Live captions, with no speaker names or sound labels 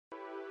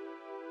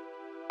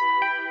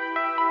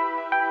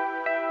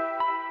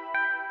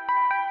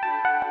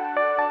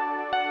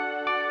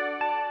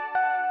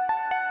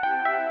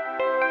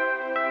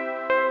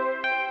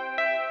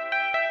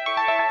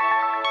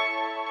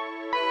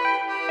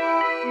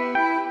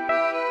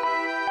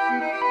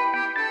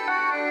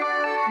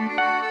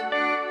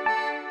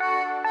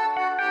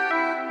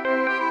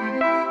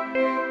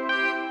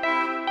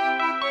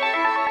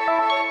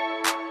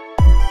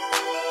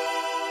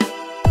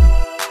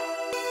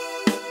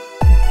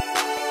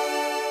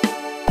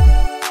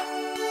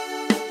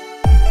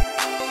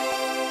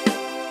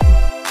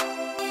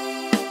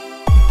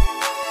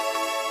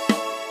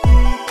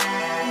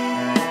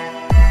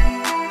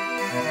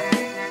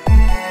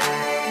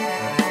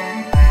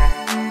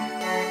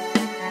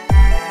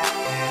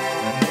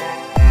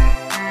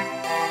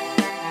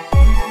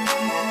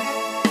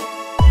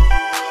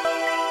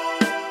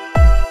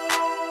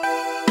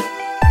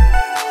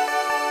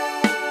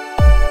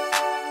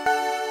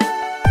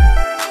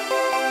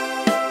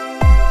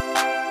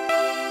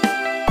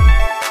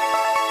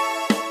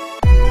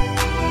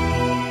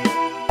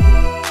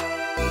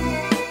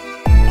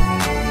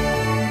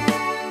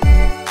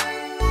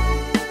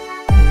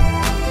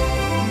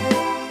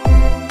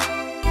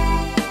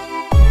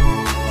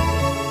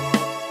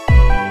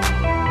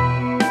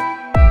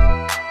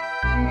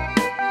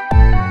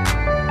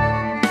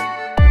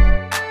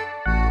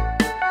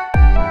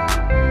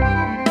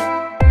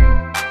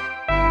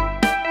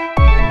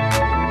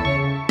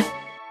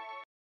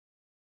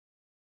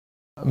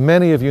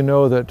Many of you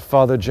know that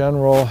Father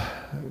General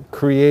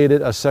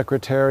created a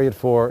Secretariat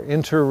for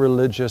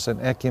Interreligious and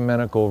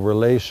Ecumenical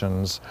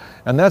Relations,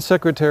 and that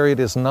Secretariat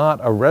is not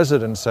a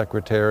resident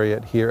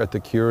Secretariat here at the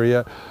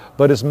Curia,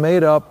 but is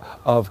made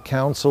up of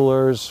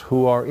counselors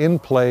who are in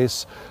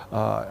place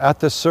at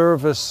the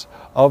service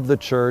of the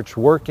Church,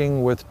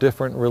 working with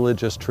different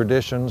religious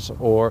traditions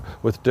or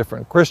with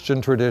different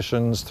Christian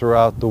traditions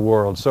throughout the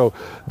world. So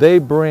they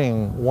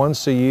bring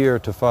once a year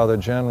to Father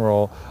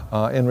General,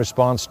 in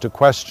response to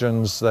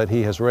questions that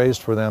he has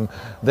raised for them,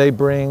 they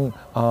bring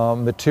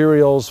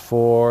materials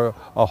for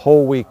a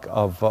whole week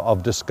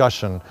of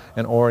discussion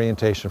and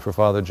orientation for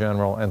Father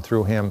General, and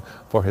through him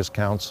for his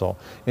council.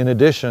 In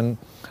addition,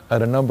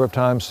 at a number of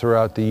times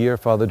throughout the year,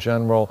 Father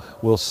General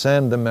will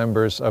send the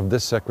members of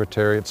this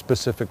Secretariat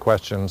specific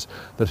questions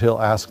that he'll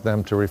ask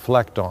them to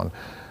reflect on.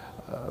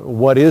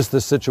 What is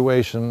the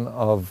situation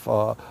of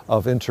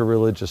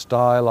interreligious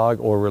dialogue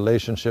or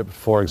relationship,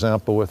 for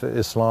example, with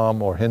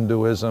Islam or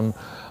Hinduism,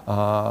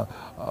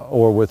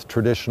 or with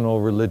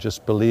traditional religious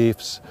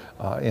beliefs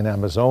in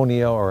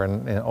Amazonia or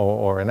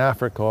in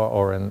Africa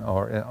or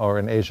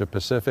in Asia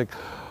Pacific?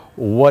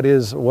 What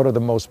are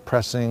the most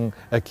pressing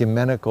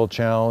ecumenical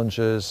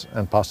challenges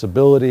and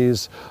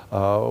possibilities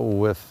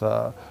with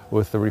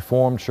the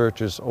Reformed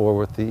churches or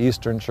with the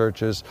Eastern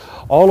churches?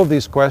 All of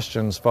these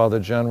questions, Father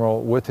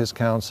General, with his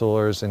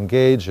counselors,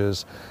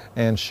 engages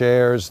and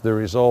shares the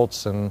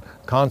results and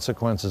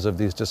consequences of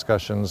these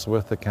discussions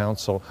with the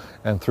council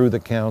and through the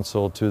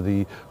council to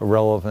the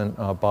relevant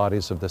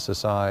bodies of the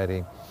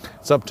society.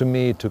 It's up to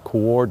me to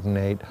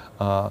coordinate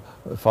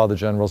Father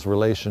General's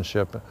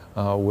relationship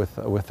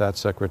with that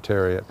Secretariat.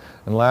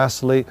 And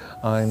lastly,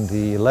 I'm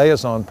the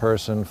liaison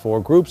person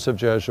for groups of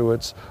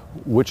Jesuits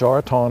which are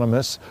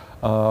autonomous,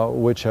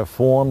 which have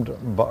formed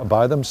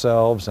by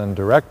themselves and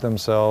direct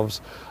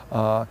themselves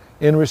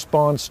in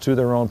response to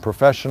their own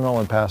professional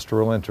and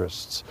pastoral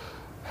interests,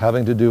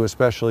 having to do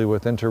especially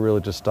with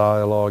interreligious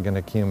dialogue and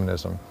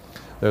ecumenism.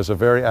 There's a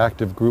very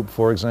active group,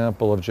 for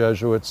example, of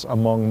Jesuits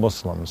among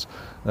Muslims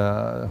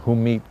who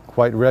meet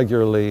quite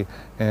regularly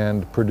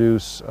and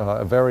produce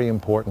very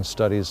important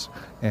studies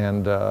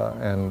and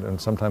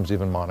sometimes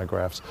even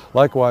monographs.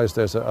 Likewise,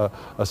 there's a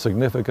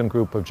significant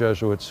group of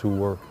Jesuits who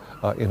work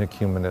in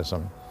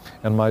ecumenism.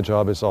 And my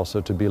job is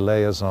also to be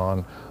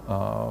liaison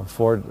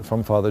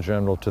from Father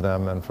General to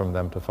them and from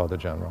them to Father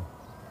General.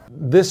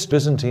 This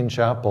Byzantine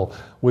chapel,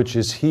 which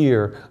is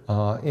here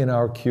in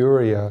our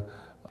Curia,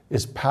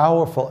 is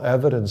powerful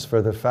evidence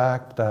for the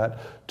fact that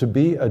to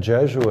be a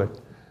Jesuit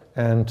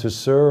and to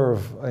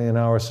serve in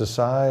our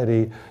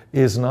society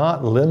is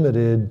not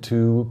limited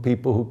to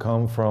people who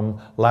come from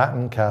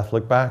Latin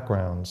Catholic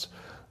backgrounds.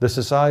 The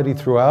society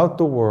throughout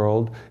the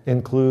world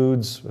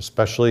includes,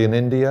 especially in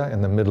India,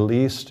 in the Middle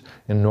East,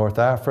 in North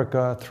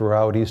Africa,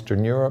 throughout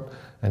Eastern Europe,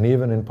 and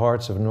even in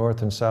parts of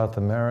North and South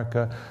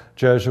America,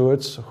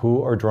 Jesuits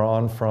who are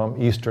drawn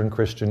from Eastern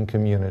Christian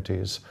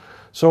communities.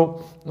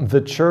 So the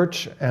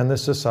Church and the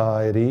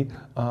society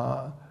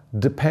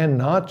depend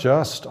not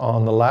just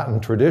on the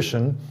Latin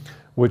tradition,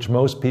 which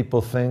most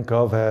people think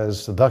of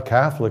as the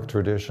Catholic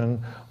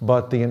tradition,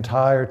 but the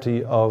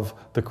entirety of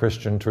the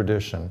Christian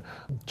tradition.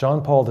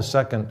 John Paul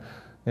II,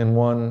 in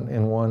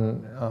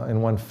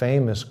one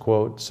famous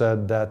quote,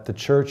 said that the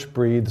Church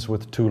breathes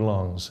with two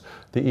lungs,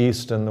 the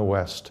East and the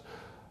West.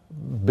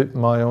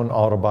 My own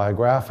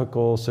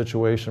autobiographical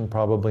situation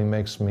probably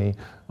makes me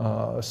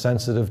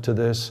sensitive to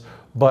this,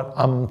 but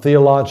I'm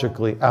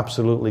theologically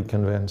absolutely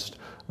convinced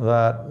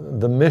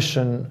that the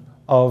mission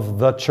of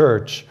the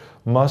Church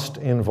must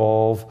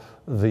involve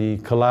the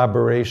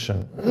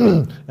collaboration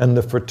and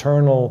the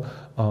fraternal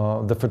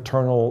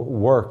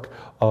work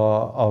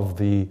of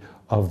the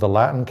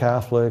Latin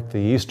Catholic, the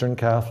Eastern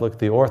Catholic,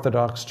 the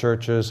Orthodox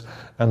churches,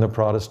 and the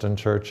Protestant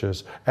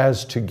churches,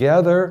 as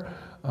together,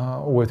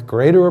 with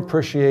greater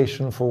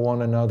appreciation for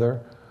one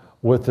another,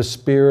 with the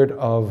spirit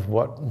of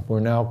what we're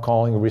now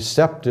calling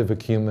receptive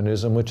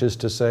ecumenism, which is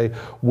to say,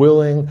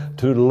 willing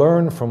to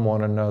learn from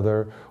one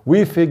another,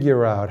 we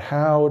figure out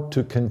how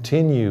to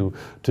continue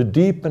to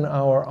deepen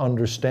our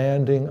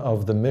understanding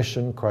of the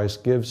mission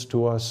Christ gives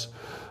to us,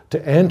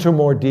 to enter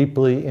more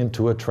deeply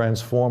into a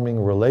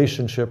transforming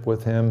relationship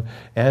with Him,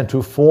 and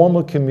to form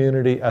a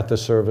community at the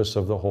service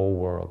of the whole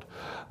world.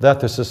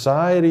 That the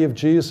Society of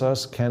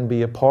Jesus can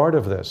be a part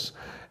of this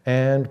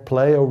and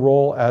play a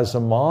role as a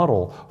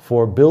model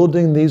for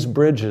building these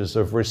bridges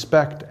of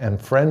respect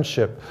and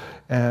friendship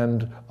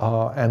and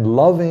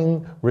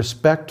loving,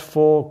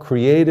 respectful,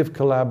 creative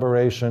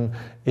collaboration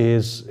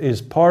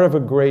is part of a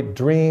great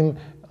dream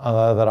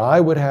that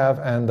I would have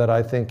and that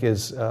I think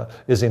is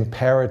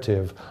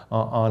imperative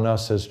on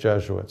us as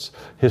Jesuits.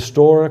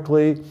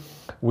 Historically,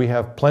 we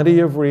have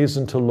plenty of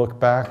reason to look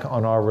back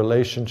on our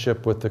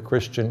relationship with the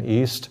Christian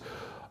East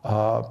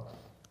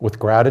with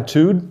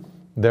gratitude.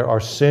 There are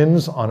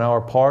sins on our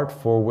part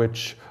for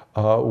which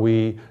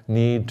we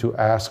need to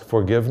ask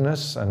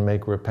forgiveness and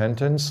make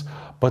repentance,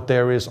 but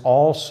there is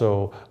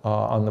also,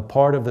 on the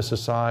part of the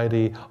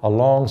society, a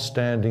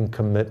long-standing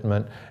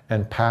commitment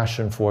and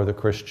passion for the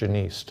Christian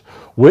East.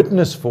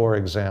 Witness, for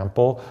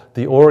example,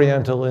 the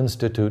Oriental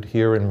Institute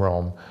here in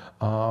Rome,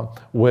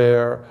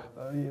 where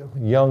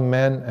young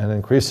men and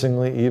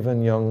increasingly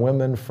even young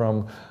women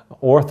from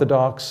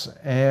Orthodox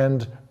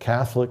and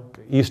Catholic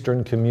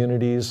Eastern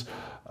communities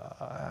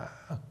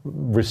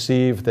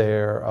receive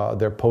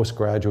their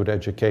postgraduate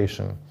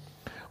education.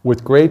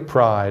 With great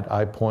pride,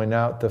 I point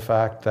out the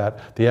fact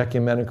that the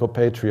Ecumenical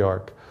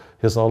Patriarch,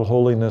 His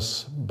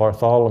Holiness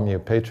Bartholomew,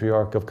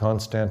 Patriarch of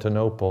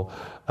Constantinople,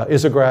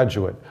 is a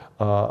graduate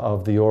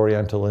of the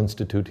Oriental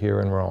Institute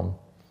here in Rome.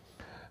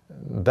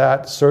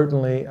 That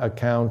certainly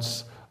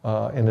accounts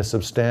in a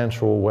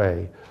substantial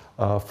way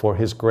for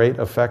his great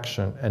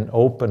affection and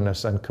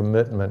openness and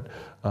commitment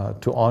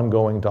to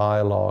ongoing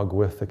dialogue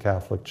with the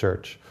Catholic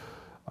Church.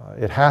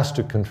 It has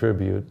to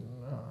contribute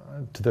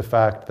to the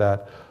fact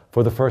that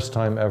for the first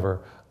time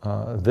ever,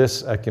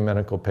 this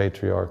Ecumenical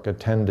Patriarch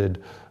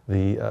attended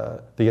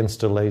the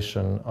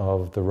installation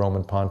of the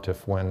Roman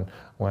Pontiff when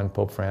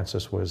Pope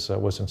Francis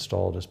was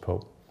installed as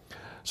Pope.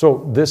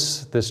 So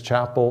this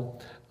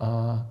chapel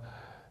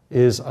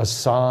is a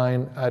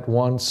sign at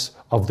once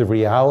of the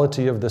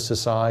reality of the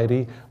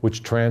society,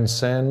 which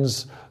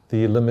transcends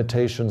the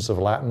limitations of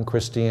Latin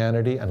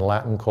Christianity and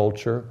Latin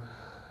culture,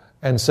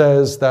 and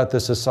says that the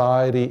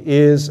society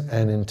is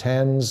and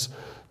intends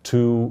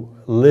to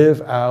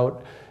live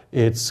out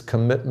its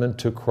commitment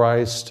to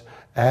Christ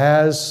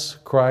as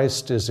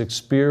Christ is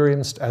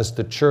experienced, as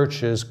the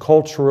church is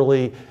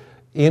culturally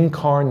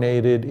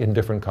incarnated in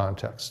different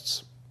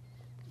contexts.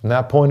 From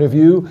that point of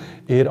view,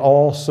 it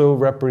also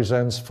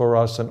represents for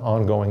us an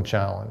ongoing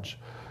challenge.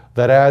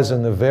 That as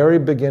in the very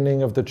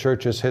beginning of the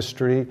church's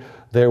history,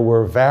 there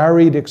were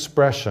varied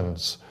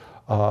expressions,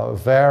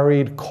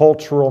 varied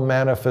cultural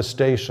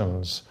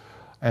manifestations,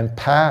 and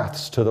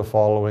paths to the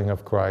following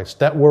of Christ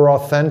that were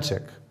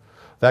authentic,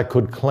 that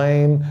could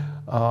claim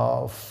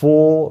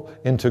full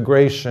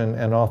integration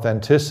and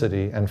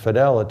authenticity and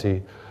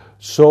fidelity,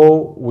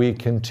 so we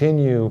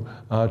continue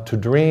to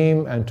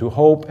dream and to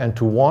hope and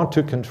to want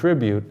to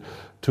contribute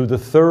to the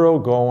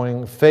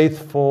thoroughgoing,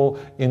 faithful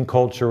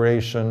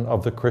inculturation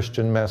of the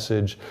Christian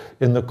message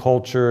in the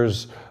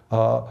cultures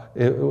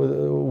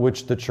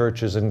which the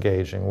church is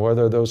engaging,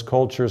 whether those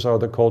cultures are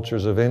the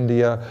cultures of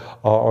India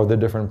or the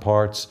different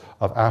parts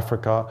of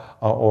Africa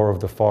or of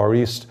the Far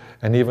East,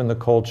 and even the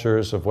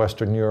cultures of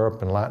Western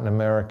Europe and Latin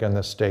America and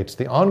the States.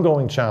 The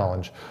ongoing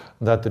challenge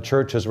that the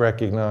church has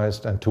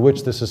recognized and to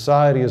which the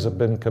society has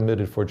been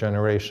committed for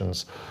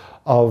generations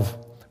of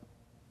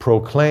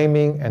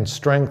proclaiming and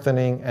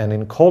strengthening an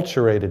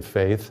enculturated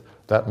faith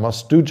that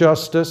must do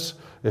justice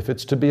if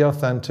it's to be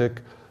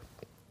authentic,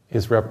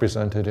 is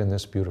represented in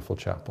this beautiful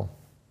chapel.